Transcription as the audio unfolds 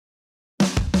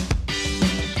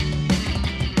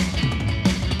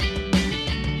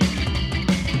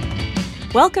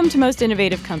Welcome to Most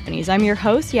Innovative Companies. I'm your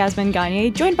host, Yasmin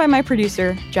Gagne, joined by my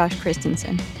producer, Josh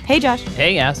Christensen. Hey, Josh.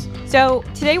 Hey, Yas. So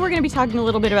today we're going to be talking a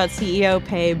little bit about CEO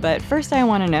pay, but first I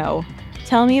want to know,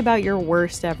 tell me about your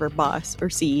worst ever boss or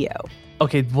CEO.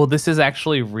 Okay, well, this is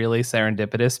actually really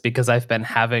serendipitous because I've been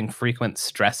having frequent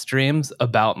stress dreams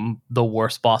about the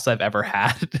worst boss I've ever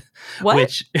had. What?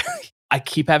 Which I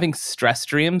keep having stress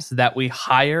dreams that we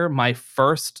hire my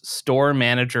first store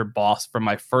manager boss for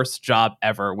my first job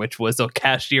ever, which was a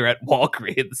cashier at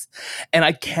Walgreens. And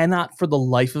I cannot for the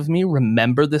life of me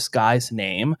remember this guy's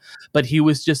name, but he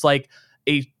was just like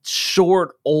a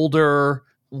short, older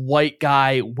white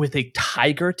guy with a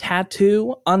tiger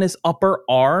tattoo on his upper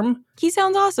arm. He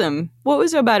sounds awesome. What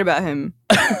was so bad about him?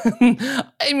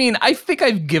 I mean, I think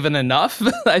I've given enough.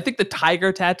 I think the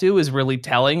tiger tattoo is really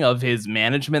telling of his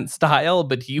management style,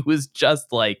 but he was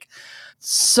just like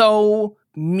so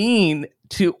mean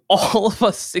to all of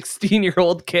us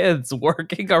 16-year-old kids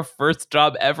working our first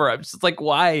job ever. I'm just like,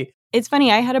 why? It's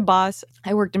funny, I had a boss,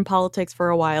 I worked in politics for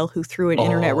a while, who threw an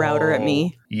internet router at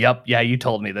me. Yep, yeah, you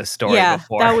told me this story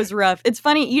before. Yeah, that was rough. It's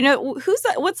funny, you know,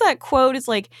 what's that quote? It's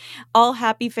like, all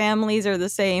happy families are the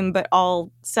same, but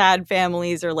all sad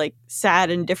families are like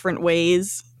sad in different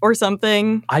ways or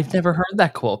something. I've never heard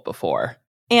that quote before.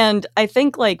 And I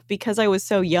think like because I was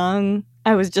so young,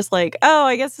 I was just like, oh,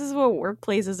 I guess this is what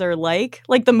workplaces are like.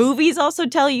 Like the movies also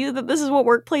tell you that this is what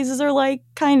workplaces are like,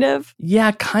 kind of.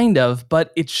 Yeah, kind of,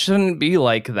 but it shouldn't be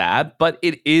like that. But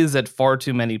it is at far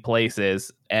too many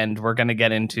places. And we're going to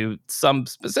get into some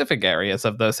specific areas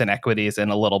of those inequities in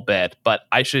a little bit. But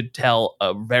I should tell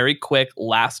a very quick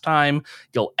last time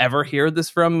you'll ever hear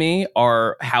this from me,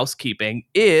 our housekeeping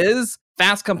is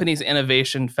Fast Company's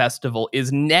Innovation Festival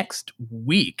is next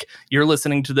week. You're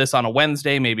listening to this on a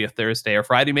Wednesday, maybe a Thursday or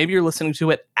Friday. Maybe you're listening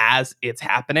to it as it's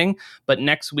happening. But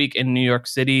next week in New York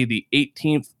City, the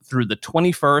 18th through the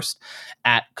 21st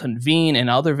at Convene and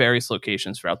other various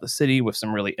locations throughout the city with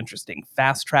some really interesting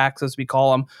fast tracks, as we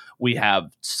call them. We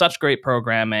have such great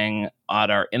programming at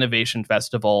our Innovation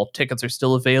Festival. Tickets are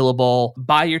still available.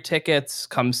 Buy your tickets.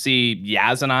 Come see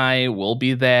Yaz and I. We'll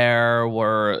be there.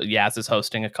 Yaz is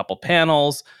hosting a couple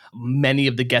panels. Many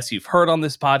of the guests you've heard on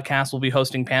this podcast will be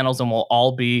hosting panels, and we'll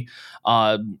all be,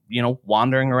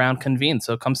 wandering around Convene.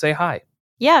 So come say hi.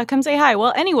 Yeah, come say hi.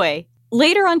 Well, anyway,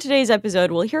 later on today's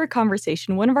episode, we'll hear a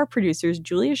conversation one of our producers,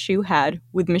 Julia Shu, had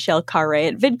with Michelle Carre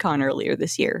at VidCon earlier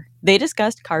this year. They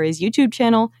discussed Carre's YouTube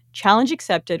channel, Challenge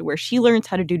Accepted, where she learns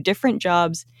how to do different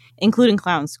jobs, including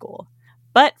clown school.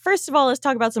 But first of all, let's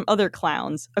talk about some other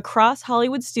clowns. Across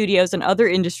Hollywood studios and other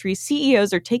industries,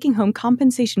 CEOs are taking home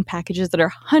compensation packages that are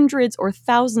hundreds or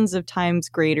thousands of times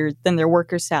greater than their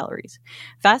workers' salaries.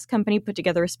 Fast Company put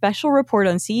together a special report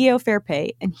on CEO fair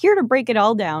pay, and here to break it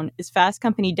all down is Fast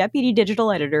Company Deputy Digital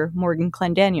Editor Morgan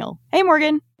Clendaniel. Hey,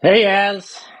 Morgan. Hey,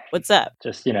 Yaz. What's up?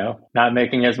 Just, not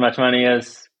making as much money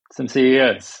as some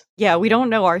CEOs. Yeah, we don't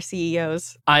know our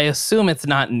CEOs. I assume it's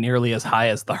not nearly as high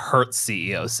as the Hertz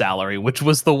CEO salary, which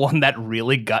was the one that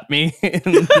really got me in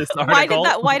this article.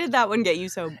 Why did that one get you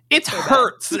so? It's so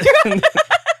Hertz.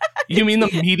 You mean the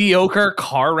mediocre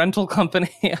car rental company?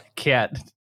 I can't.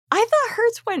 I thought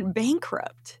Hertz went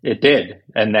bankrupt. It did.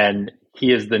 And then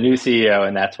he is the new CEO,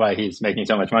 and that's why he's making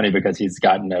so much money, because he's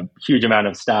gotten a huge amount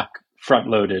of stock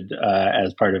front-loaded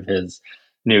as part of his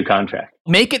new contract.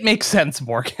 Make it make sense,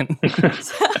 Morgan.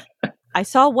 I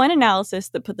saw one analysis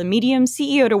that put the median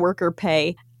CEO to worker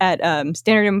pay at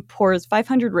Standard & Poor's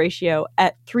 500 ratio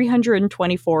at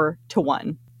 324 to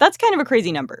 1. That's kind of a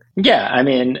crazy number. Yeah, I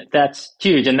mean, that's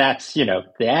huge. And that's, the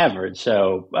average.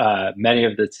 So many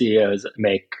of the CEOs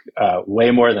make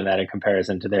way more than that in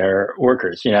comparison to their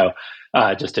workers.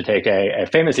 Just to take a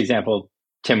famous example,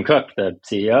 Tim Cook, the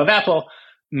CEO of Apple,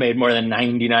 made more than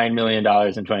 $99 million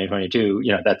in 2022.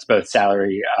 That's both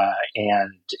salary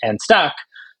and stock.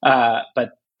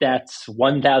 But that's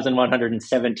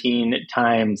 1,117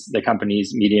 times the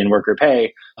company's median worker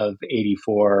pay of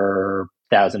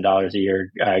 $84,000 a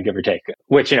year, give or take,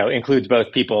 which, includes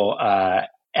both people at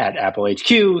Apple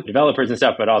HQ, developers and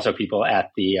stuff, but also people at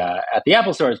the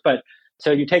Apple stores. But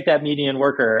so you take that median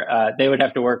worker, they would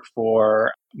have to work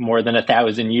for more than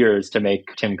 1,000 years to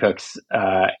make Tim Cook's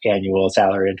annual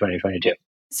salary in 2022.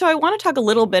 So I want to talk a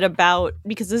little bit about,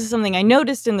 because this is something I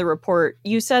noticed in the report,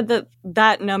 you said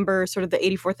that number, sort of the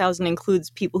 84,000, includes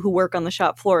people who work on the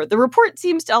shop floor. The report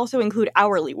seems to also include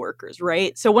hourly workers,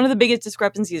 right? So one of the biggest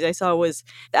discrepancies I saw was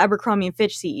the Abercrombie &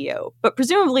 Fitch CEO. But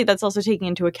presumably that's also taking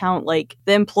into account like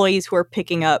the employees who are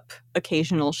picking up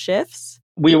occasional shifts.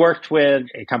 We worked with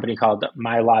a company called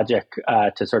MyLogic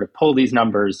to sort of pull these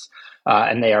numbers,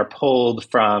 and they are pulled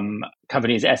from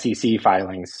companies' SEC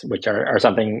filings, which are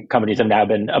something companies have now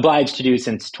been obliged to do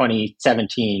since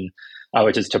 2017,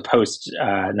 which is to post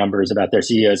numbers about their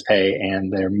CEO's pay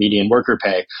and their median worker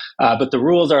pay. But the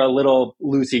rules are a little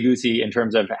loosey-goosey in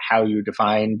terms of how you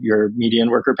define your median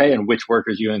worker pay and which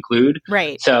workers you include.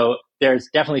 Right. So there's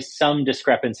definitely some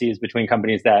discrepancies between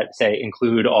companies that say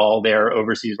include all their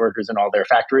overseas workers in all their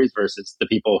factories versus the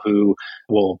people who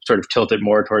will sort of tilt it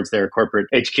more towards their corporate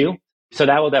HQ. So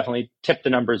that will definitely tip the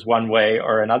numbers one way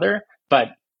or another. But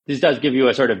this does give you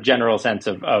a sort of general sense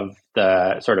of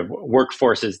the sort of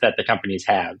workforces that the companies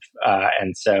have.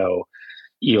 And so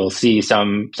you'll see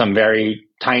some very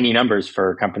tiny numbers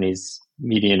for companies'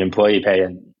 median employee pay.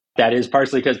 And that is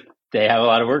partially because they have a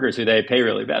lot of workers who they pay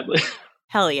really badly.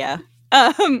 Hell yeah.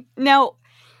 Now,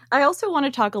 I also want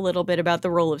to talk a little bit about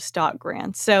the role of stock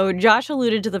grants. So Josh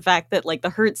alluded to the fact that like the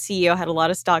Hertz CEO had a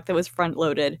lot of stock that was front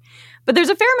loaded, but there's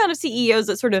a fair amount of CEOs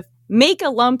that sort of make a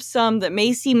lump sum that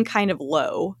may seem kind of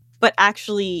low, but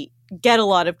actually get a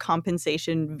lot of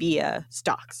compensation via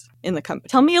stocks in the company.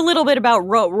 Tell me a little bit about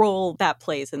what role that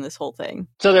plays in this whole thing.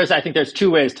 So I think there's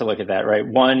two ways to look at that, right?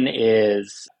 One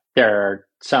is there are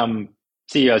some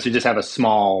CEOs who just have a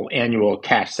small annual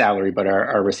cash salary but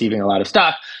are receiving a lot of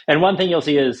stock. And one thing you'll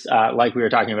see is, like we were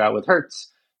talking about with Hertz,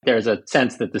 there's a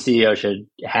sense that the CEO should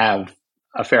have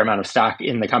a fair amount of stock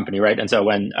in the company, right? And so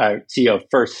when a CEO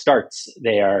first starts,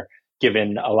 they are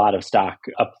given a lot of stock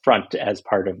up front as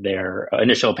part of their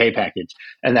initial pay package,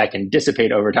 and that can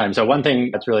dissipate over time. So one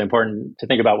thing that's really important to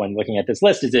think about when looking at this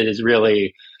list is it is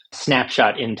really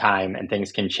snapshot in time, and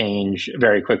things can change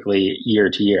very quickly year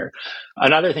to year.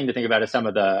 Another thing to think about is some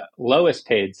of the lowest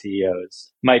paid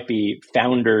CEOs might be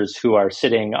founders who are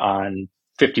sitting on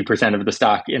 50% of the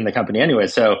stock in the company anyway.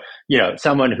 So,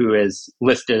 someone who is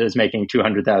listed as making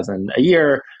 $200,000 a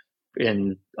year,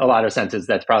 in a lot of senses,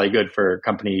 that's probably good for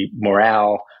company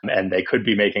morale, and they could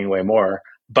be making way more.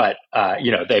 But,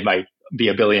 they might be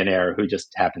a billionaire who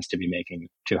just happens to be making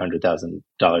 $200,000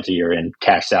 a year in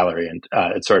cash salary. And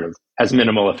it sort of has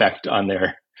minimal effect on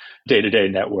their day-to-day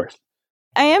net worth.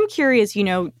 I am curious,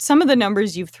 some of the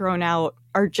numbers you've thrown out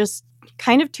are just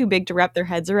kind of too big to wrap their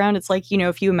heads around. It's like,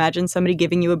 if you imagine somebody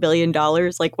giving you $1 billion,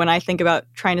 like when I think about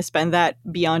trying to spend that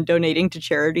beyond donating to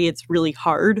charity, it's really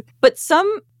hard. But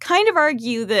some kind of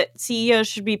argue that CEOs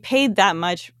should be paid that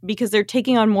much because they're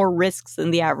taking on more risks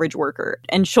than the average worker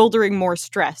and shouldering more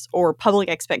stress or public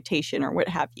expectation or what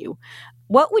have you.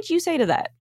 What would you say to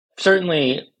that?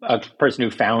 Certainly, a person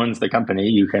who founds the company,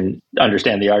 you can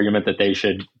understand the argument that they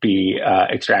should be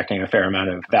extracting a fair amount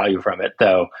of value from it,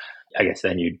 though. I guess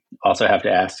then you'd also have to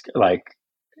ask,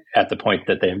 at the point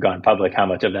that they've gone public, how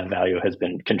much of that value has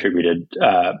been contributed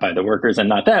by the workers and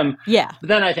not them. Yeah. But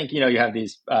then I think, you have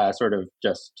these sort of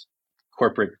just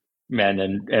corporate men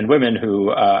and women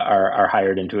who are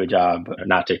hired into a job,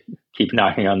 not to keep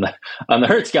knocking on the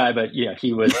Hertz guy, but,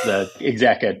 he was the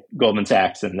exec at Goldman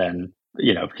Sachs, and then,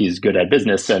 he's good at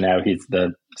business, so now he's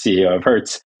the CEO of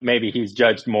Hertz. Maybe he's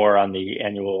judged more on the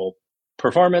annual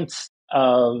performance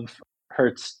of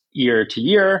Hertz year to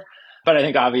year. But I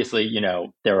think obviously,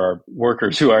 there are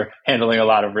workers who are handling a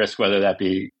lot of risk, whether that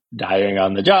be dying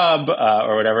on the job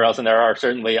or whatever else. And there are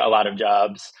certainly a lot of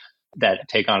jobs that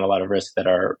take on a lot of risk that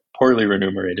are poorly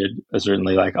remunerated,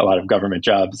 certainly like a lot of government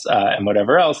jobs and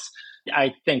whatever else.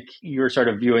 I think you're sort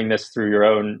of viewing this through your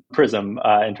own prism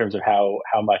in terms of how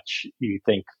much you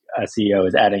think a CEO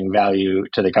is adding value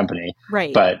to the company.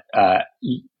 Right. But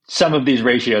some of these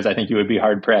ratios, I think you would be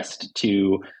hard pressed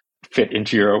to fit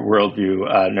into your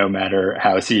worldview, no matter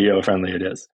how CEO friendly it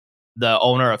is. The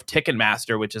owner of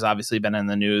Ticketmaster, which has obviously been in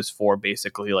the news for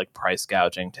basically like price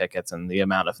gouging tickets, and the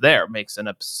amount of there makes an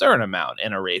absurd amount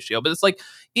in a ratio. But it's like,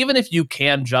 even if you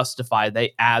can justify,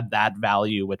 they add that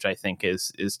value, which I think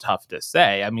is tough to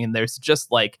say. I mean, there's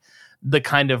just like the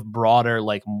kind of broader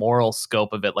like moral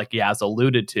scope of it, like Yaz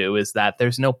alluded to, is that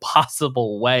there's no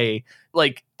possible way,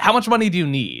 like, how much money do you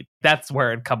need? That's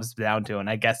where it comes down to. And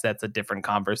I guess that's a different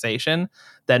conversation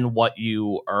than what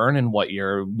you earn and what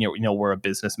you're, we're a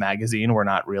business magazine. We're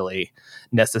not really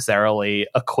necessarily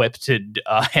equipped to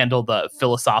handle the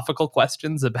philosophical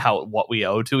questions about what we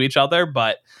owe to each other.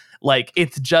 But like,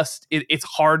 it's just, it's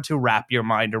hard to wrap your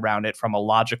mind around it from a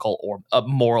logical or a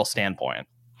moral standpoint.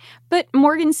 But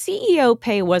Morgan, CEO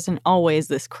pay wasn't always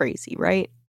this crazy, right?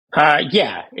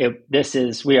 Yeah,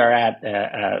 we are at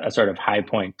a sort of high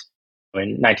point.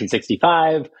 In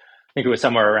 1965, I think it was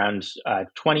somewhere around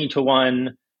 20 to 1.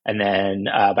 And then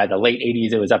by the late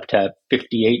 80s, it was up to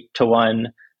 58 to 1.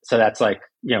 So that's like,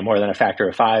 more than a factor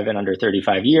of 5 in under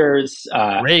 35 years.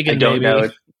 Reagan, I don't baby. know.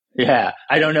 Yeah.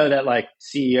 I don't know that like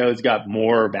CEOs got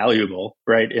more valuable,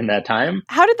 right, in that time.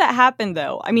 How did that happen,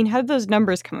 though? I mean, how did those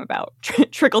numbers come about?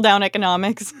 Trickle down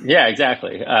economics? Yeah,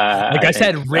 exactly. Like I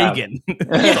said, Reagan.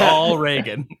 It's all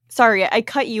Reagan. Sorry, I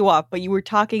cut you off, but you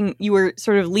were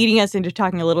sort of leading us into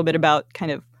talking a little bit about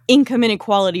kind of income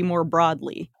inequality more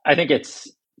broadly. I think it's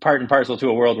part and parcel to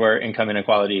a world where income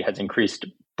inequality has increased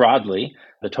broadly.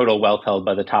 The total wealth held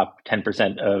by the top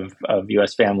 10% of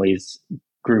US families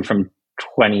grew from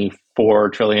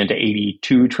 24 trillion to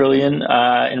 82 trillion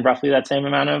in roughly that same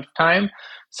amount of time.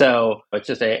 So it's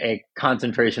just a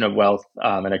concentration of wealth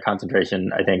and a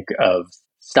concentration, I think, of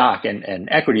stock and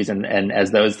equities. And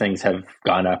as those things have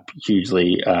gone up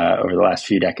hugely over the last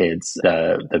few decades,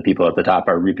 the people at the top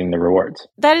are reaping the rewards.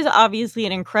 That is obviously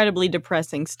an incredibly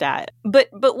depressing stat. But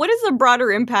what is the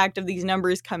broader impact of these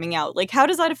numbers coming out? Like, how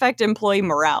does that affect employee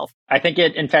morale? I think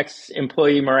it affects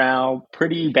employee morale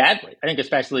pretty badly. I think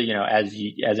especially,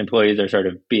 as employees are sort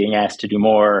of being asked to do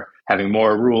more, having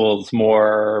more rules,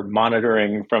 more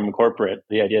monitoring from corporate,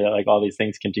 the idea that like all these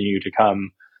things continue to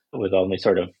come with only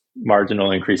sort of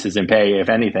marginal increases in pay, if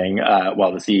anything,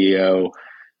 while the CEO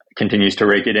continues to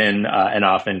rake it in and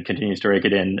often continues to rake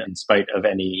it in spite of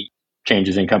any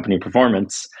changes in company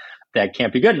performance, that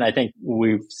can't be good. And I think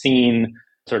we've seen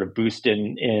sort of boost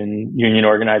in union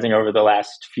organizing over the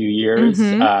last few years.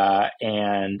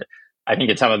 And I think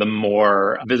in some of the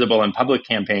more visible and public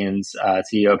campaigns,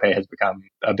 CEO pay has become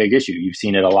a big issue. You've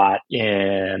seen it a lot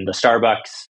in the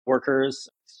Starbucks workers.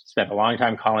 Spent a long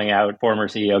time calling out former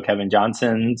CEO Kevin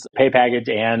Johnson's pay package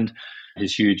and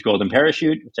his huge golden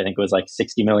parachute, which I think was like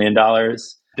 $60 million.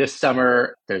 This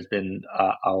summer, there's been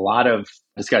a lot of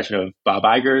discussion of Bob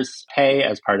Iger's pay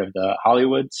as part of the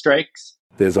Hollywood strikes.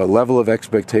 There's a level of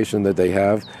expectation that they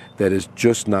have that is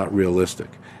just not realistic.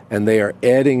 And they are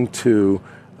adding to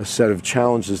a set of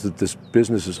challenges that this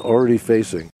business is already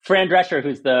facing. Fran Drescher,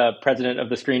 who's the president of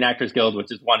the Screen Actors Guild, which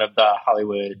is one of the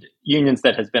Hollywood unions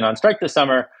that has been on strike this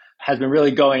summer, has been really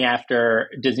going after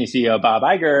Disney CEO Bob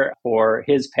Iger for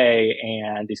his pay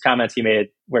and these comments he made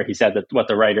where he said that what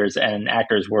the writers and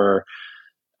actors were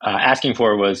asking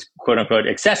for was quote unquote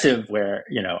excessive, where,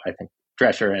 I think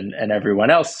Drescher and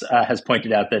everyone else has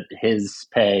pointed out that his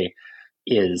pay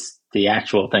is the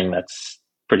actual thing that's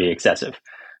pretty excessive.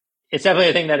 It's definitely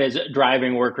a thing that is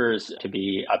driving workers to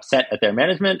be upset at their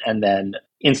management and then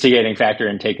instigating factor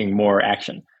in taking more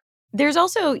action. There's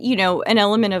also, an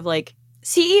element of like,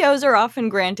 CEOs are often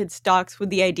granted stocks with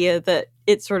the idea that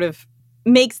it sort of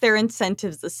makes their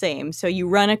incentives the same. So you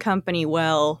run a company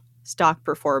well, stock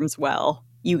performs well,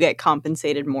 you get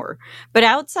compensated more. But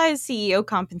outsized CEO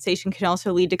compensation can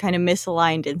also lead to kind of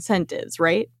misaligned incentives,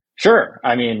 right? Sure.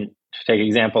 I mean, to take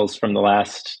examples from the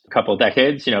last couple of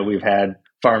decades, we've had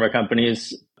pharma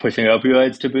companies pushing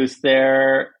opioids to boost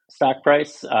their stock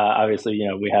price. Obviously,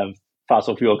 we have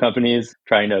fossil fuel companies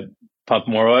trying to pump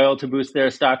more oil to boost their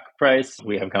stock price.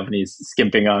 We have companies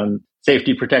skimping on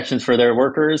safety protections for their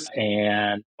workers.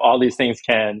 And all these things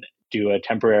can do a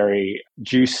temporary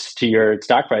juice to your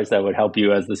stock price that would help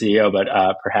you as the CEO, but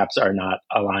perhaps are not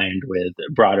aligned with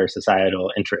broader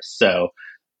societal interests. So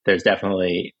there's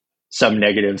definitely some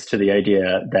negatives to the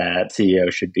idea that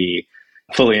CEOs should be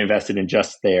fully invested in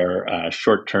just their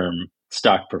short-term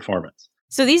stock performance.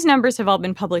 So these numbers have all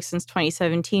been public since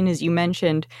 2017, as you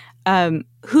mentioned.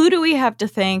 Who do we have to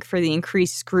thank for the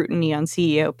increased scrutiny on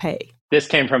CEO pay? This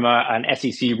came from an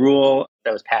SEC rule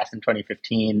that was passed in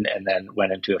 2015 and then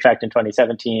went into effect in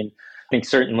 2017. I think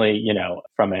certainly,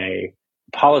 from a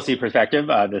policy perspective,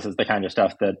 this is the kind of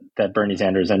stuff that Bernie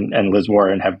Sanders and Liz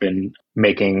Warren have been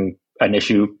making an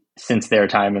issue since their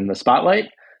time in the spotlight.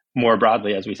 More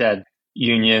broadly, as we said,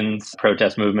 unions,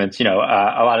 protest movements, a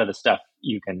lot of the stuff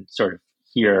you can sort of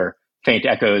hear faint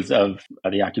echoes of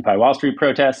the Occupy Wall Street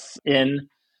protests in.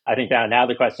 I think now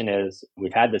the question is,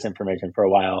 we've had this information for a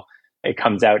while. It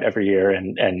comes out every year.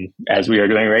 And as we are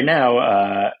doing right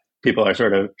now, people are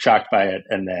sort of shocked by it.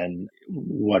 And then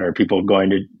what are people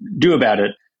going to do about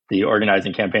it? The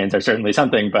organizing campaigns are certainly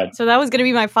something, but... So that was going to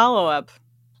be my follow-up.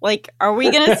 Like, are we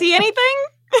going to see anything?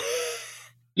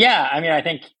 Yeah, I mean, I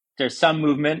think there's some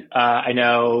movement. I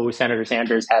know Senator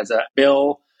Sanders has a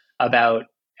bill about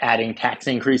adding tax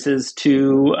increases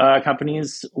to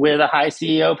companies with a high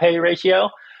CEO pay ratio.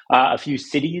 A few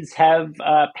cities have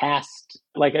passed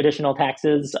additional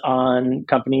taxes on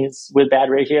companies with bad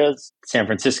ratios. San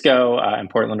Francisco and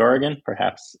Portland, Oregon,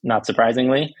 perhaps not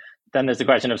surprisingly. Then there's the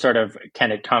question of sort of,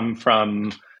 can it come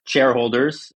from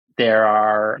shareholders? There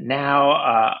are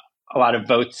now a lot of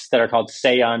votes that are called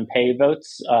say on pay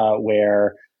votes,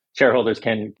 where shareholders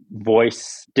can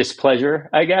voice displeasure,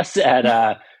 I guess,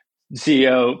 at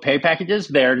CEO pay packages.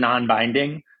 They're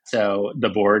non-binding, so the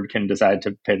board can decide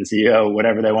to pay the CEO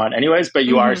whatever they want anyways, but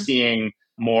you are seeing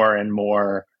more and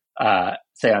more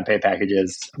say on pay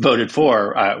packages voted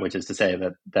for, which is to say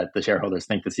that the shareholders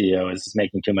think the CEO is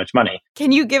making too much money.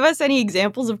 Can you give us any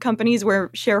examples of companies where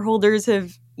shareholders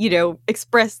have,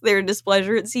 expressed their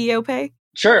displeasure at CEO pay?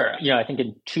 Sure. I think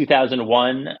in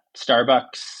 2001,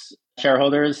 Starbucks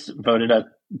shareholders voted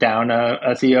down a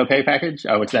CEO pay package,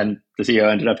 which then the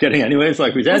CEO ended up getting anyways,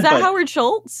 like we said. Was that Howard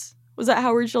Schultz? Was that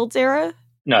Howard Schultz era?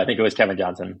 No, I think it was Kevin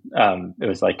Johnson. It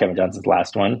was like Kevin Johnson's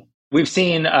last one. We've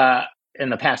seen in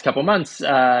the past couple months,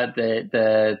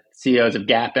 the CEOs of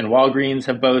Gap and Walgreens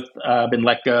have both been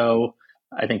let go.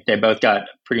 I think they both got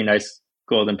pretty nice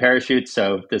golden parachutes.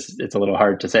 So it's a little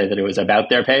hard to say that it was about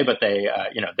their pay, but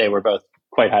they were both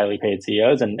quite highly paid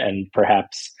CEOs, and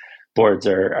perhaps boards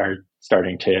are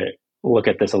starting to look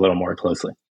at this a little more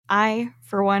closely. I,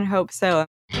 for one, hope so.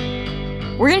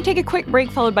 We're going to take a quick break,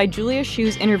 followed by Julia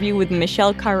Shu's interview with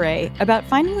Michelle Khare about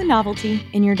finding the novelty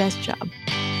in your desk job.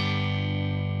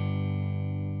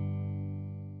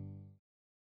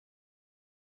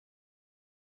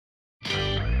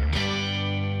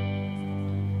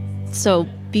 So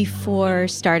before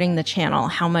starting the channel,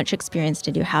 how much experience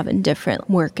did you have in different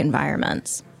work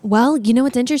environments? Well,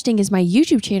 what's interesting is my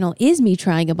YouTube channel is me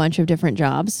trying a bunch of different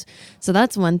jobs. So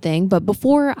that's one thing. But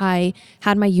before I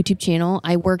had my YouTube channel,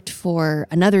 I worked for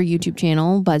another YouTube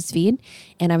channel, BuzzFeed,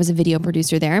 and I was a video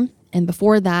producer there. And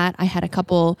before that, I had a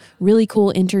couple really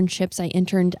cool internships. I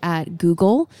interned at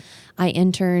Google. I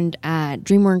interned at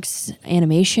DreamWorks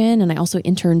Animation, and I also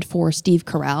interned for Steve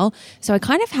Carell. So I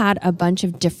kind of had a bunch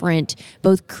of different,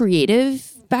 both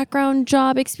creative background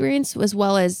job experience as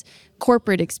well as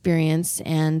corporate experience,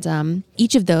 and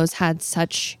each of those had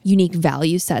such unique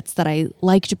value sets that I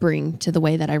like to bring to the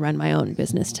way that I run my own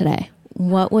business today.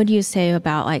 What would you say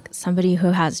about somebody who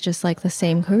has just the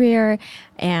same career?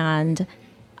 And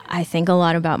I think a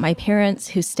lot about my parents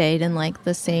who stayed in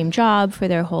the same job for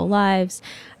their whole lives,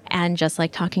 and just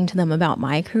talking to them about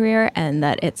my career, and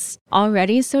that it's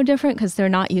already so different because they're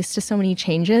not used to so many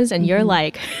changes, and you're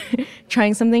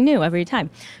trying something new every time.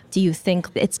 Do you think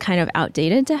it's kind of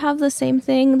outdated to have the same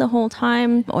thing the whole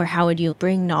time? Or how would you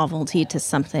bring novelty to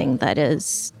something that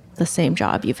is the same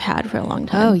job you've had for a long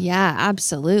time? Oh, yeah,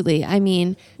 absolutely. I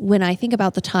mean, when I think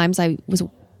about the times I was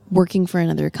working for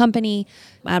another company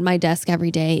at my desk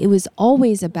every day, it was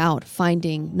always about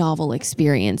finding novel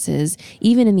experiences,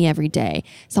 even in the everyday.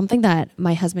 Something that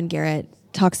my husband Garrett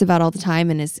talks about all the time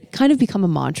and has kind of become a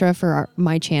mantra for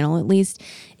my channel, at least,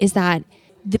 is that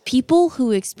the people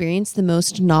who experience the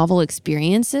most novel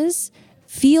experiences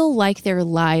feel like their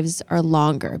lives are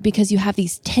longer because you have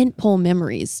these tentpole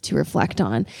memories to reflect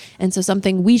on. And so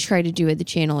something we try to do at the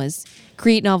channel is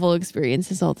create novel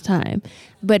experiences all the time.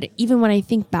 But even when I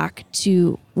think back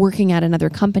to working at another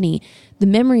company, the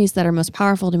memories that are most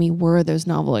powerful to me were those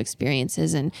novel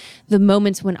experiences and the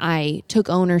moments when I took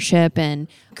ownership and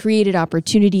created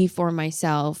opportunity for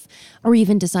myself, or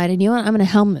even decided, I'm going to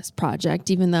helm this project,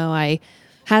 even though I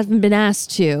haven't been asked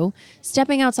to.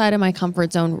 Stepping outside of my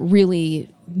comfort zone really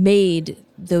made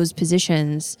those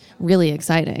positions really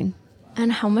exciting.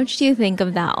 And how much do you think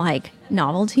of that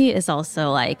novelty is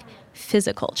also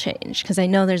physical change? Because I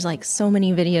know there's so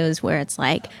many videos where it's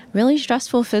really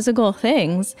stressful physical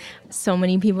things. So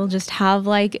many people just have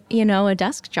a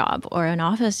desk job or an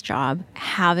office job.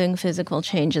 Having physical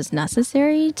change is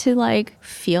necessary to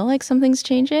feel like something's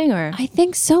changing? Or I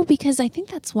think so, because I think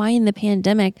that's why in the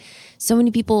pandemic so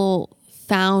many people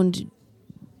found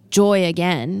joy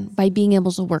again by being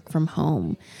able to work from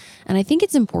home. And I think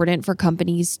it's important for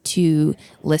companies to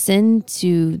listen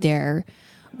to their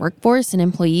workforce and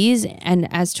employees and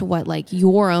as to what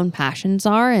your own passions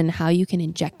are and how you can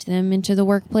inject them into the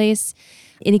workplace.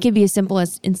 And it could be as simple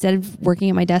as, instead of working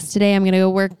at my desk today, I'm going to go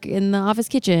work in the office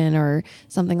kitchen or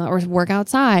something, or work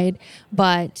outside.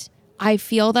 But I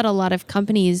feel that a lot of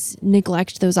companies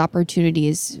neglect those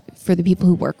opportunities for the people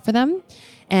who work for them.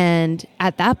 And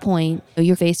at that point,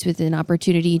 you're faced with an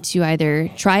opportunity to either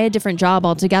try a different job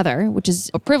altogether, which is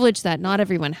a privilege that not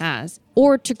everyone has,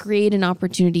 or to create an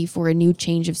opportunity for a new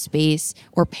change of space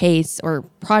or pace or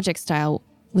project style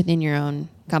within your own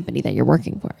company that you're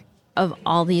working for. Of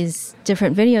all these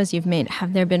different videos you've made,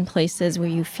 have there been places where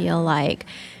you feel like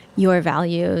your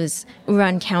values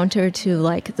run counter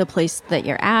to the place that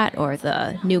you're at or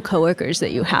the new coworkers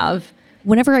that you have?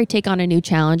 whenever I take on a new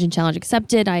challenge and challenge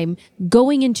accepted, I'm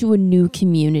going into a new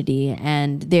community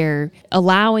and they're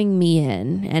allowing me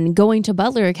in. And going to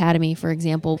Butler Academy, for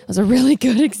example, was a really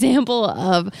good example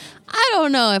of, I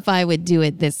don't know if I would do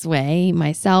it this way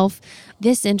myself.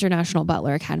 This International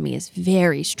Butler Academy is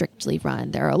very strictly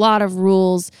run. There are a lot of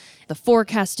rules. The fork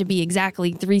has to be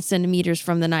exactly 3 centimeters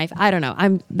from the knife. I don't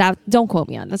know. Don't quote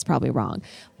me on. That's probably wrong.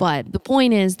 But the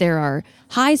point is, there are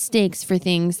high stakes for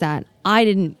things that I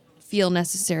didn't feel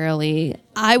necessarily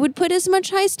I would put as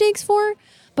much high stakes for,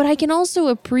 but I can also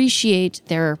appreciate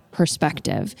their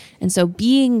perspective. And so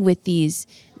being with these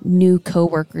new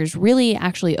coworkers really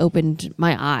actually opened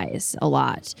my eyes a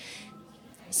lot.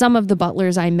 Some of the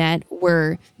butlers I met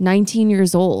were 19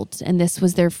 years old, and this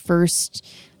was their first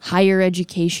higher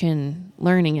education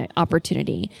learning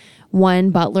opportunity. One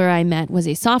butler I met was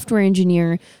a software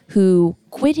engineer who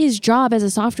quit his job as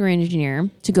a software engineer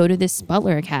to go to this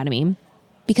Butler Academy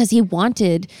because he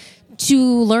wanted to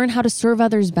learn how to serve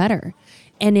others better.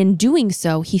 And in doing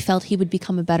so, he felt he would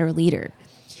become a better leader.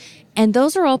 And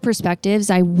those are all perspectives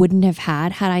I wouldn't have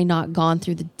had I not gone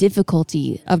through the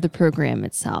difficulty of the program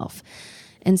itself.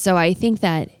 And so I think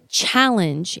that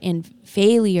challenge and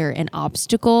failure and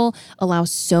obstacle allow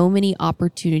so many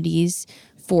opportunities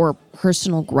for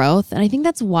personal growth. And I think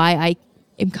that's why I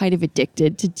am kind of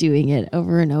addicted to doing it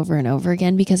over and over and over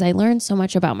again, because I learned so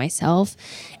much about myself.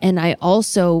 And I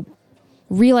also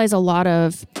realize a lot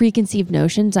of preconceived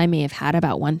notions I may have had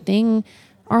about one thing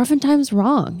are oftentimes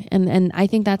wrong. And I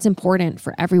think that's important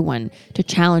for everyone to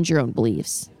challenge your own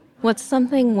beliefs. What's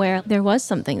something where there was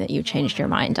something that you changed your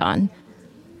mind on?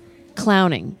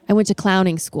 Clowning. I went to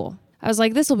clowning school. I was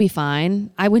like, this will be fine.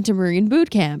 I went to Marine boot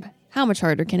camp. How much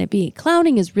harder can it be?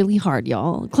 Clowning is really hard,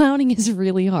 y'all. Clowning is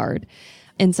really hard.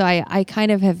 And so I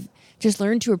kind of have just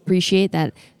learned to appreciate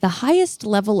that the highest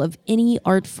level of any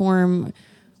art form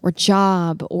or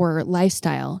job or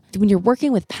lifestyle, when you're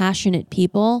working with passionate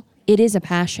people, it is a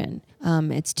passion.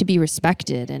 It's to be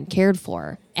respected and cared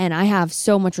for. And I have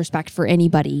so much respect for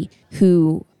anybody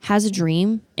who has a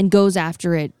dream and goes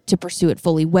after it to pursue it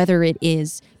fully, whether it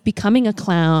is becoming a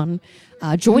clown,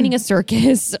 joining a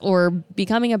circus, or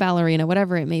becoming a ballerina,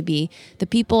 whatever it may be. The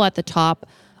people at the top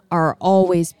are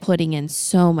always putting in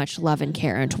so much love and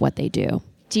care into what they do.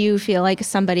 Do you feel like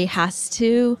somebody has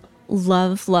to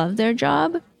love their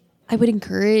job? I would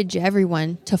encourage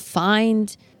everyone to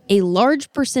find a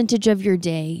large percentage of your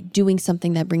day doing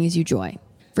something that brings you joy.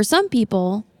 For some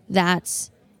people,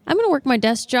 that's, I'm going to work my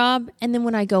desk job, and then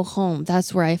when I go home,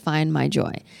 that's where I find my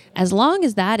joy. As long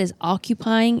as that is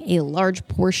occupying a large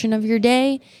portion of your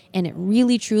day, and it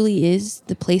really truly is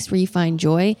the place where you find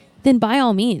joy, then by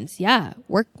all means, yeah,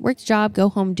 work the job, go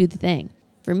home, do the thing.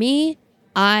 For me,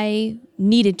 I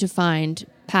needed to find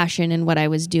passion in what I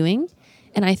was doing,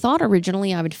 and I thought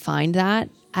originally I would find that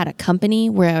at a company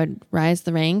where I would rise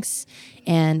the ranks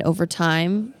and over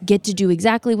time get to do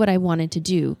exactly what I wanted to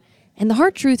do. And the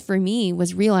hard truth for me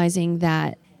was realizing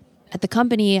that at the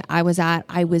company I was at,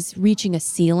 I was reaching a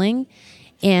ceiling,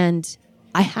 and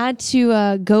I had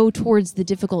to go towards the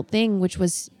difficult thing, which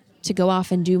was to go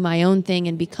off and do my own thing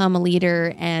and become a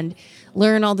leader and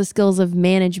learn all the skills of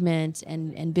management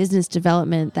and business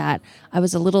development that I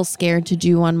was a little scared to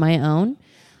do on my own.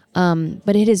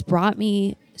 But it has brought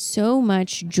me so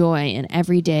much joy in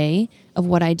every day of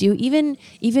what I do, even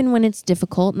when it's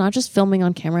difficult, not just filming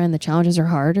on camera and the challenges are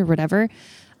hard or whatever,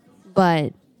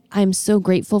 but I'm so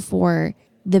grateful for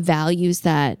the values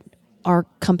that our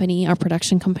company, our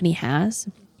production company has,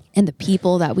 and the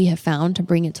people that we have found to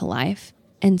bring it to life.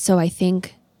 And so I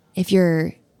think if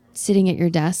you're sitting at your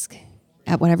desk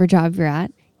at whatever job you're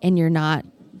at and you're not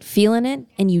feeling it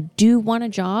and you do want a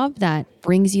job that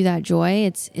brings you that joy,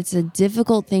 it's a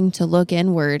difficult thing to look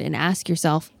inward and ask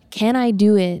yourself, can I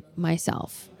do it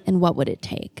myself? And what would it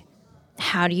take?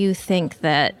 How do you think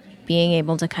that being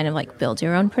able to kind of like build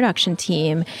your own production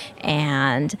team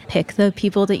and pick the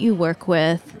people that you work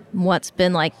with, what's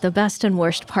been like the best and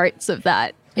worst parts of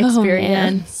that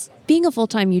experience? Being a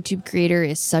full-time YouTube creator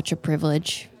is such a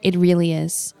privilege. It really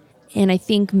is. And I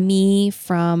think me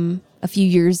from a few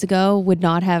years ago would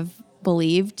not have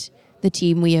believed the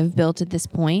team we have built at this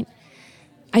point.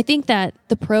 I think that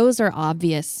the pros are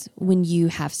obvious when you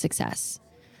have success.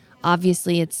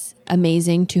 Obviously, it's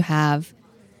amazing to have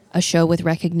a show with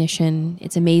recognition.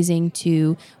 It's amazing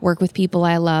to work with people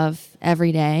I love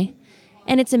every day.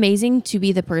 And it's amazing to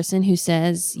be the person who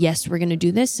says, yes, we're going to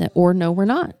do this, or no, we're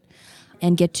not,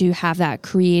 and get to have that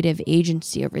creative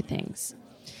agency over things.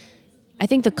 I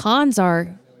think the cons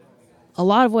are a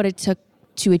lot of what it took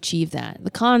to achieve that.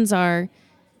 The cons are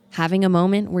having a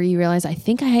moment where you realize, I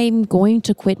think I am going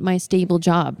to quit my stable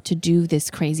job to do this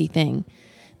crazy thing.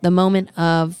 The moment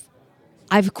of,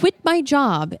 I've quit my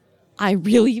job. I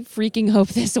really freaking hope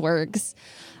this works.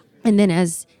 And then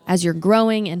as you're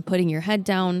growing and putting your head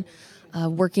down,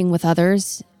 working with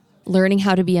others, learning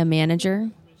how to be a manager,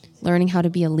 learning how to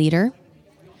be a leader,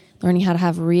 learning how to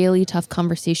have really tough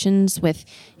conversations with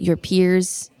your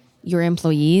peers, your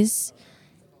employees,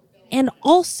 and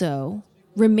also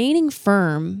remaining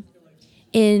firm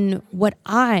in what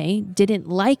I didn't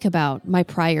like about my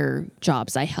prior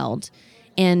jobs I held,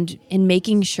 and in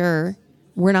making sure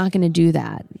we're not going to do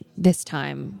that this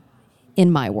time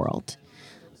in my world.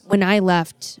 When I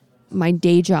left my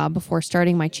day job before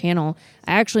starting my channel,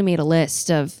 I actually made a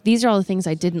list of these are all the things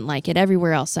I didn't like at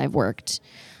everywhere else I've worked,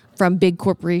 from big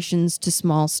corporations to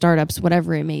small startups,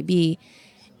 whatever it may be.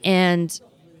 And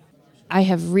I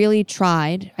have really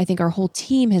tried, I think our whole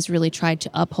team has really tried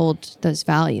to uphold those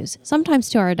values, sometimes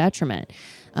to our detriment,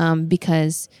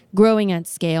 because growing at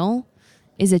scale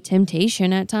is a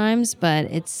temptation at times, but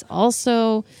it's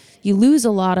also, you lose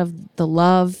a lot of the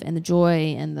love and the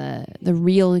joy and the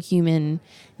real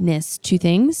humanness to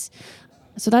things.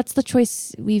 So that's the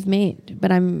choice we've made,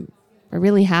 but I'm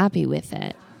really happy with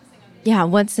it. Yeah,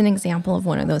 what's an example of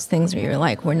one of those things where you're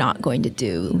like, we're not going to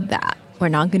do that? We're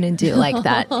not going to do like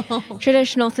that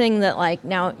traditional thing that like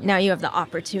now you have the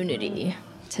opportunity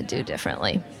to do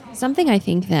differently. Something I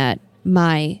think that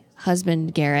my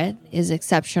husband, Garrett, is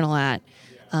exceptional at,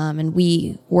 and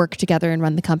we work together and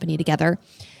run the company together.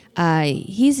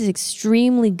 He's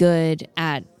extremely good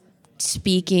at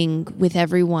speaking with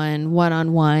everyone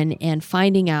one-on-one and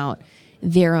finding out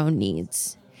their own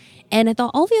needs. And at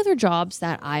all the other jobs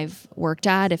that I've worked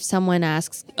at, if someone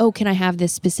asks, oh, can I have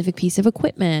this specific piece of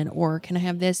equipment, or can I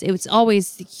have this? It's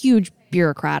always a huge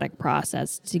bureaucratic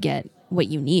process to get what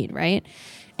you need, right?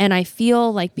 And I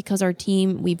feel like because our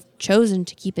team, we've chosen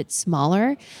to keep it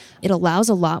smaller, it allows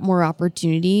a lot more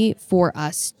opportunity for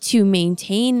us to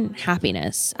maintain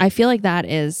happiness. I feel like that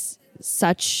is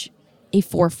such a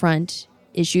forefront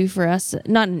issue for us,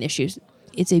 not an issue.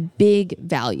 It's a big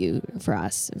value for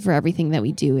us, for everything that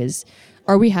we do is,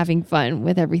 are we having fun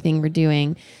with everything we're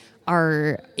doing?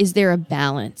 Is there a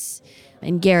balance?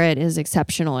 And Garrett is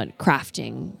exceptional at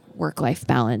crafting work-life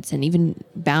balance and even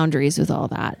boundaries with all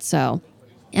that. So,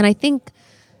 and I think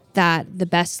that the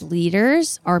best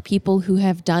leaders are people who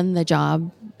have done the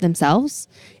job themselves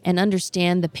and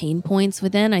understand the pain points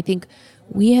within. I think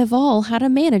we have all had a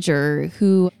manager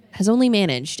who has only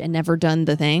managed and never done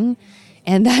the thing.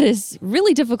 And that is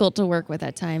really difficult to work with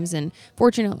at times. And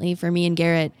fortunately for me and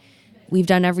Garrett, we've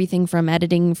done everything from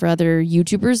editing for other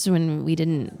YouTubers when we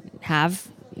didn't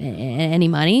have any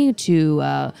money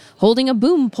to holding a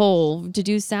boom pole to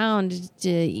do sound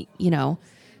to,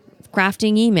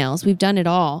 crafting emails. We've done it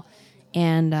all.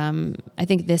 And I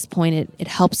think at this point, it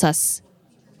helps us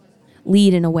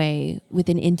lead in a way with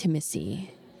an intimacy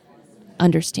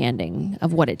understanding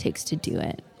of what it takes to do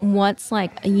it. What's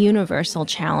like a universal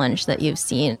challenge that you've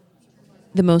seen?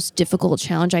 The most difficult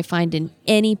challenge I find in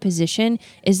any position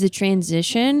is the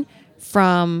transition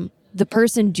from the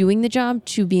person doing the job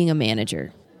to being a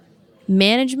manager.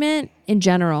 Management in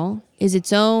general is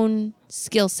its own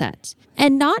skill set,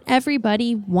 and not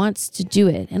everybody wants to do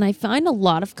it. And I find a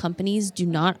lot of companies do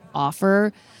not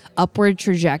offer upward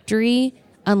trajectory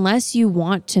unless you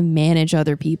want to manage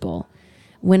other people,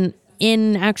 when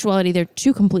in actuality, they're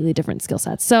two completely different skill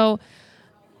sets. So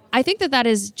I think that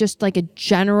is just like a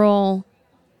general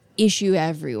issue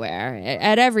everywhere,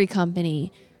 at every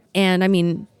company. And I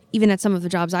mean, even at some of the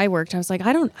jobs I worked, I was like,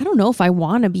 I don't know if I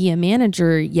want to be a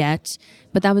manager yet,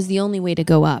 but that was the only way to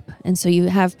go up. And so you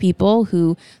have people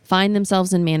who find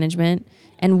themselves in management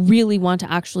and really want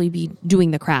to actually be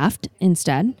doing the craft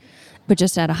instead, but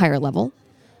just at a higher level.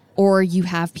 Or you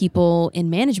have people in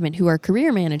management who are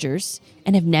career managers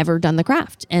and have never done the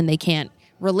craft, and they can't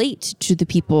relate to the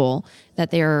people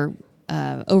that they're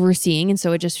overseeing. And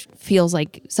so it just feels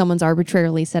like someone's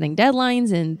arbitrarily setting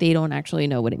deadlines and they don't actually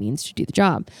know what it means to do the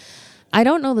job. I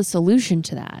don't know the solution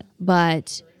to that,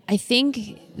 but I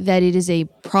think that it is a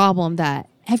problem that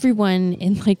everyone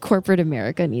in like corporate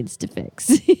America needs to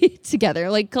fix together.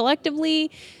 Like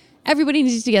collectively, everybody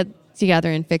needs to get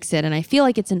together and fix it. And I feel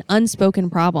like it's an unspoken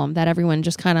problem that everyone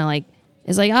just kind of like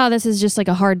is like, oh, this is just like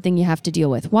a hard thing you have to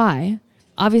deal with. Why?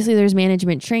 Obviously there's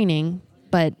management training,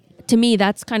 but to me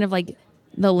that's kind of like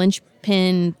the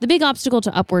linchpin, the big obstacle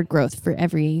to upward growth for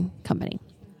every company.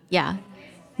 Yeah.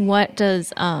 What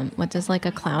does like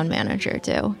a clown manager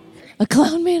do? A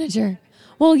clown manager.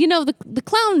 Well, the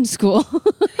clown school.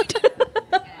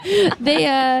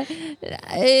 they're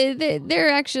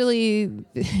actually,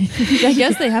 I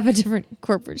guess they have a different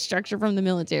corporate structure from the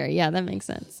military. Yeah, that makes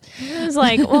sense. It was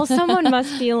like, well, someone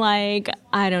must be like,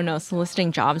 I don't know,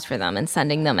 soliciting jobs for them and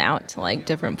sending them out to like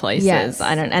different places. Yes.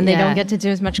 They don't get to do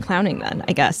as much clowning then,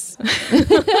 I guess.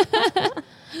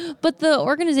 But the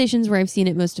organizations where I've seen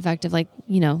it most effective, like,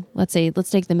 let's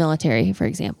take the military, for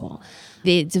example.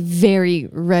 It's a very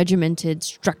regimented,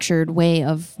 structured way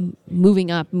of moving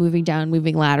up, moving down,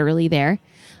 moving laterally there,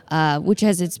 which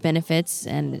has its benefits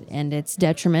and its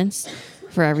detriments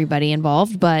for everybody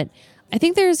involved. But I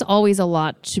think there's always a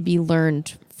lot to be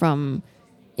learned from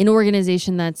an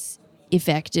organization that's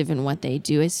effective in what they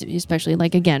do, especially,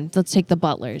 like, again, let's take the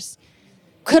butlers.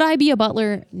 Could I be a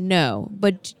butler? No.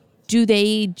 But do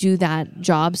they do that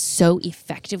job so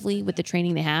effectively with the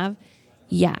training they have?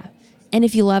 Yeah. And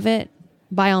if you love it,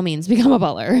 by all means, become a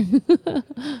butler.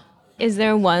 Is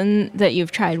there one that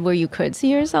you've tried where you could see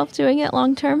yourself doing it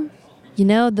long term?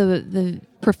 The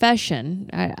profession,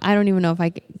 I don't even know if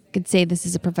I could say this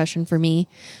is a profession for me,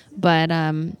 but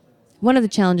one of the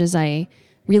challenges I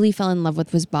really fell in love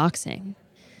with was boxing.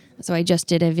 So I just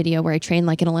did a video where I trained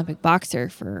like an Olympic boxer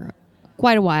for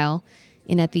quite a while.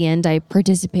 And at the end, I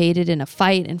participated in a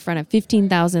fight in front of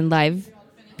 15,000 live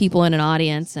people in an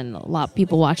audience and a lot of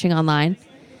people watching online.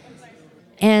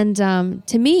 And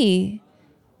to me,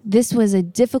 this was a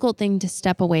difficult thing to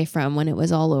step away from when it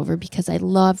was all over because I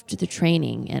loved the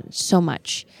training and so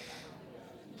much.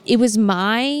 It was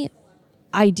my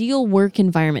ideal work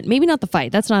environment. Maybe not the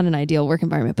fight. That's not an ideal work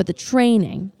environment, but the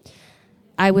training.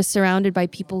 I was surrounded by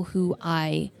people who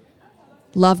I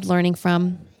loved learning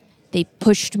from. They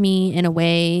pushed me in a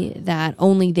way that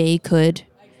only they could.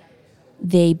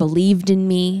 They believed in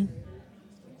me.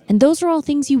 And those are all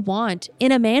things you want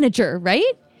in a manager,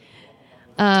 right?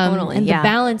 Totally, and the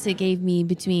balance it gave me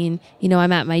between,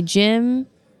 I'm at my gym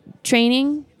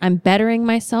training, I'm bettering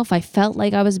myself. I felt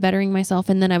like I was bettering myself.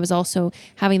 And then I was also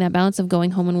having that balance of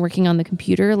going home and working on the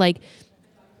computer. Like,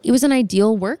 it was an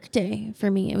ideal work day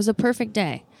for me. It was a perfect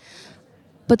day.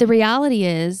 But the reality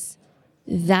is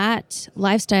that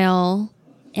lifestyle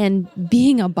and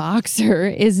being a boxer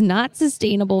is not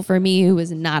sustainable for me, who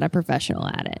is not a professional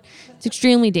at it. It's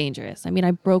extremely dangerous. I mean,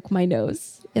 I broke my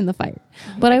nose in the fight,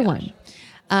 but I won.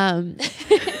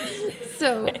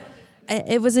 So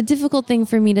it was a difficult thing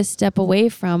for me to step away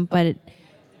from, but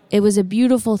it was a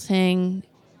beautiful thing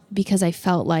because I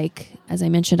felt like, as I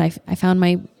mentioned, I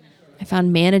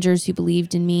found managers who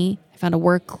believed in me. I found a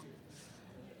work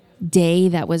day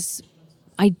that was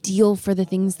ideal for the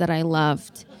things that I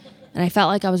loved. And I felt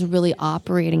like I was really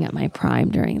operating at my prime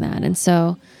during that. And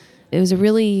so it was a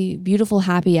really beautiful,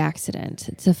 happy accident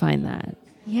to find that.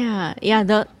 Yeah.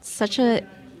 That's such a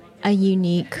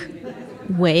unique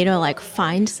way to like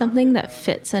find something that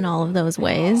fits in all of those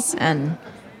ways. And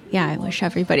yeah, I wish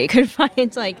everybody could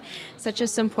find like such a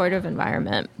supportive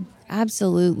environment.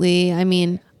 Absolutely. I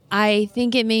mean, I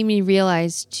think it made me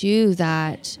realize too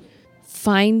that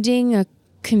finding a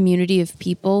community of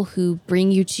people who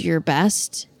bring you to your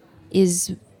best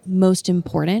is most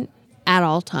important at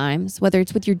all times, whether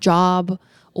it's with your job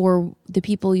or the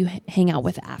people you hang out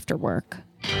with after work.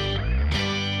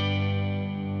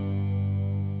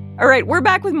 All right, we're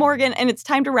back with Morgan, and it's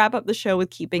time to wrap up the show with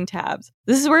Keeping Tabs.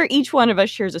 This is where each one of us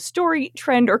shares a story,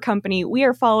 trend, or company we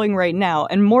are following right now.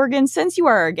 And Morgan, since you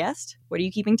are our guest, what are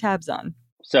you keeping tabs on?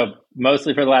 So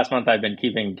mostly for the last month, I've been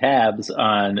keeping tabs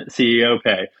on CEO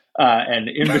pay. And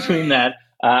in between that,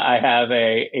 I have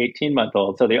a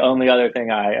 18-month-old. So the only other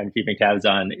thing I am keeping tabs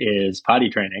on is potty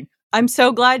training. I'm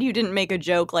so glad you didn't make a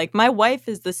joke like my wife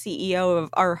is the CEO of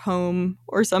our home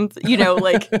or something.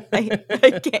 Like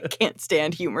I can't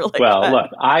stand humor like that. Well,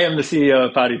 look, I am the CEO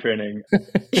of potty training,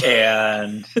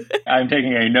 and I'm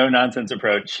taking a no-nonsense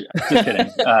approach. Just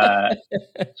kidding.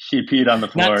 She peed on the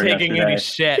floor Not taking yesterday. any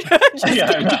shit.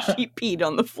 She peed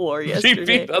on the floor yesterday.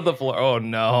 She peed on the floor. Oh,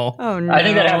 no. Oh, no. I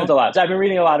think that happens a lot. So I've been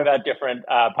reading a lot about different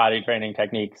potty training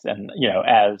techniques. And,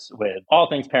 as with all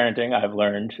things parenting, I've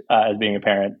learned as being a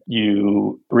parent,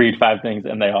 you read 5 things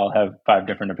and they all have 5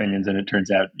 different opinions. And it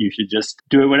turns out you should just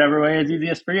do it whatever way is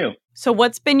easiest for you. So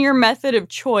what's been your method of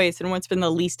choice and what's been the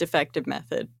least effective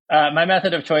method? My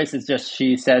method of choice is just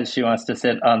she says she wants to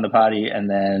sit on the potty and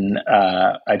then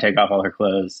I take off all her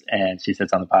clothes and she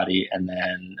sits on the potty and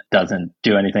then doesn't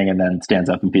do anything and then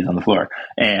stands up and pees on the floor.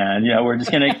 And, we're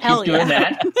just going to keep doing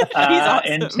that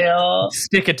awesome. until...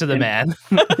 Stick it to the man.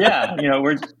 Yeah,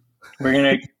 we're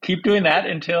going to keep doing that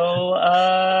until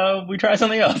we try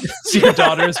something else. So your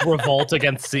daughters revolt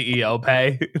against CEO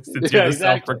pay since you're the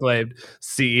self-proclaimed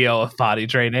CEO of potty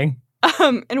training.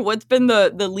 And what's been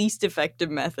the least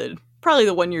effective method? probably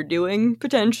the one you're doing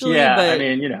potentially. Yeah, but I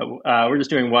mean, we're just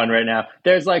doing one right now.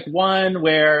 There's like one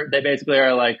where they basically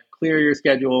are like, clear your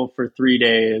schedule for 3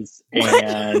 days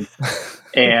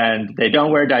and they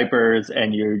don't wear diapers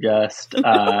and you're just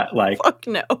like, fuck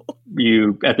no.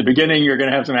 You at the beginning you're going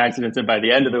to have some accidents and by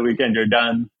the end of the weekend you're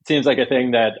done. Seems like a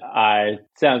thing that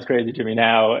sounds crazy to me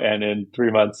now, and in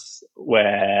 3 months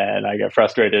when I get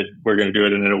frustrated we're going to do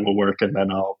it and it will work, and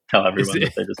then I'll tell everyone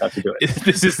that they just have to do it.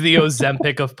 This is the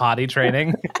Ozempic of potty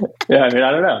training. Yeah, I mean,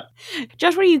 I don't know.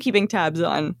 Josh, what are you keeping tabs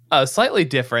on? Slightly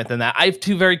different than that. I have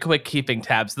 2 very quick keeping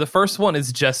tabs. The first one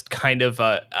is just kind of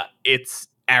it's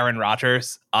Aaron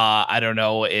Rodgers. I don't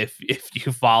know if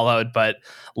you followed, but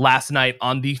last night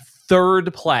on the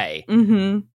 3rd play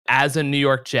as a New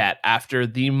York Jet, after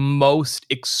the most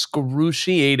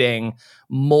excruciating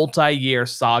multi-year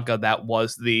saga that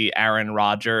was the Aaron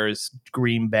Rodgers,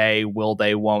 Green Bay, will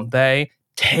they, won't they,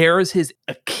 tears his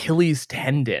Achilles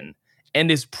tendon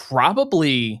and is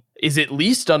at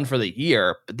least done for the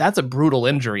year, but that's a brutal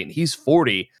injury, and he's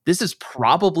 40. This is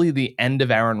probably the end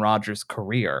of Aaron Rodgers'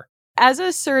 career. As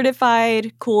a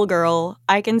certified cool girl,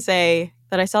 I can say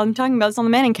that I saw them talking about this on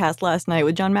the Manningcast last night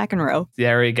with John McEnroe.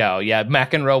 There we go. Yeah,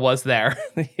 McEnroe was there.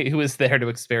 He was there to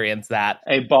experience that.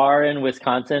 A bar in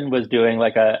Wisconsin was doing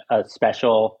like a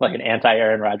special, like an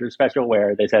anti-Aaron Rodgers special,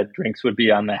 where they said drinks would be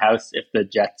on the house if the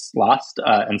Jets lost.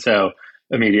 And so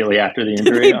immediately after the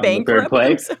injury on the 3rd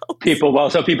play,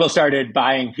 people started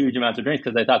buying huge amounts of drinks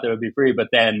because they thought they would be free, but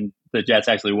then the Jets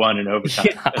actually won in overtime.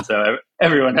 Yeah. And so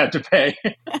everyone had to pay.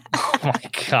 Oh my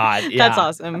God. Yeah. That's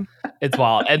awesome. It's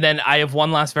wild. And then I have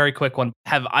one last very quick one.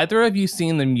 Have either of you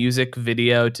seen the music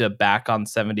video to Back on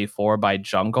 74 by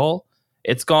Jungle?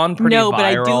 It's gone pretty viral. No, but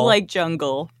I do like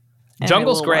Jungle.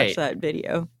 Jungle's great. Watch that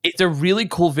video. It's a really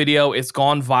cool video. It's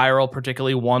gone viral,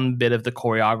 particularly one bit of the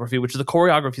choreography, which the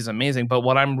choreography is amazing. But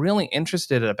what I'm really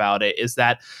interested about it is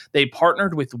that they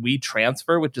partnered with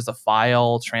WeTransfer, which is a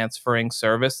file transferring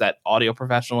service that audio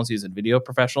professionals use and video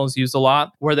professionals use a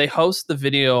lot, where they host the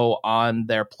video on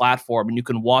their platform and you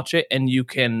can watch it and you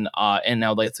can, and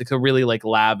now it's like a really like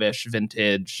lavish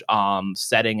vintage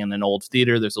setting in an old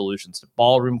theater. There's allusions to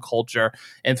ballroom culture.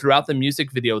 And throughout the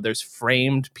music video, there's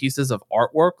framed pieces of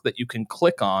artwork that you can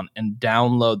click on and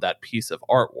download that piece of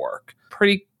artwork.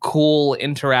 Pretty cool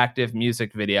interactive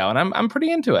music video, and I'm pretty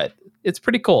into it. It's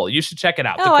pretty cool. You should check it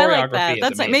out. Oh, the choreography I like that.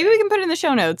 That's amazing. Maybe we can put it in the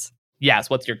show notes. Yes.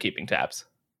 What's your keeping tabs?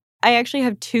 I actually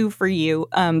have 2 for you.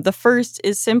 The first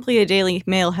is simply a Daily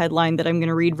Mail headline that I'm going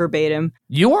to read verbatim.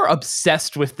 You are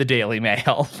obsessed with the Daily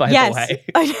Mail, by the way.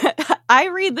 I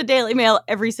read the Daily Mail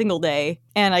every single day,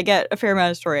 and I get a fair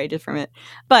amount of story ideas from it.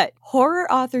 But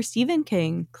horror author Stephen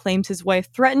King claims his wife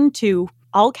threatened to,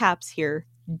 all caps here,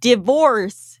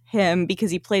 divorce him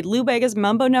because he played Lou Bega's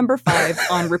Mambo No. 5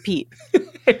 on repeat.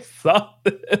 I saw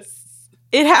this.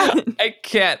 It happened. I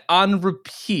can't. On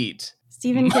repeat.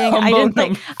 Stephen King, I didn't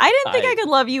think I could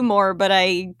love you more, but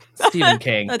I... Stephen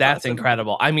King, that's awesome.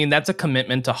 incredible. I mean, that's a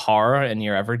commitment to horror in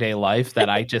your everyday life that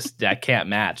I can't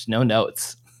match. No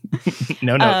notes.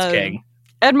 No notes, King.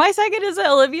 And my second is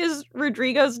that Olivia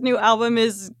Rodrigo's new album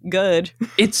is good.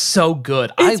 It's so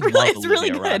good. I love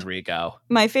Olivia Rodrigo.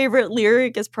 My favorite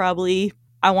lyric is probably,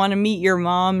 I want to meet your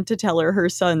mom to tell her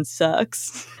son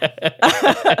sucks.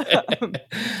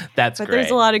 That's but great.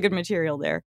 There's a lot of good material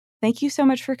there. Thank you so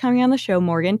much for coming on the show,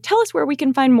 Morgan. Tell us where we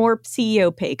can find more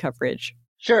CEO pay coverage.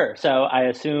 Sure. So I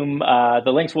assume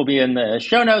the links will be in the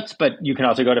show notes, but you can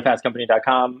also go to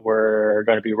fastcompany.com. We're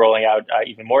going to be rolling out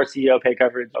even more CEO pay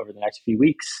coverage over the next few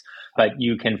weeks. But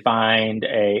you can find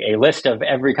a list of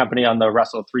every company on the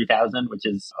Russell 3000, which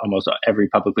is almost every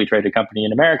publicly traded company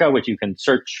in America, which you can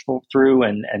search through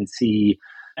and see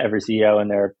every CEO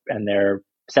and their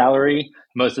salary.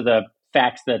 Most of the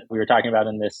facts that we were talking about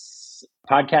in this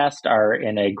podcast are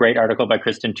in a great article by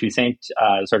Kristen Toussaint,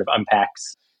 sort of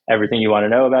unpacks everything you want to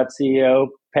know about CEO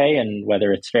pay and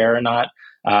whether it's fair or not.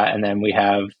 And then we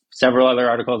have several other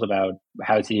articles about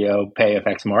how CEO pay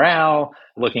affects morale,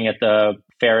 looking at the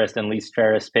fairest and least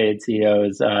fairest paid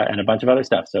CEOs, and a bunch of other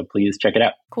stuff. So please check it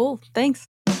out. Cool. Thanks.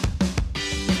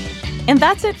 And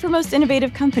that's it for Most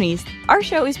Innovative Companies. Our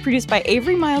show is produced by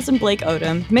Avery Miles and Blake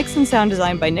Odom, mix and sound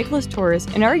design by Nicholas Torres,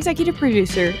 and our executive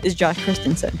producer is Josh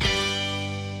Christensen.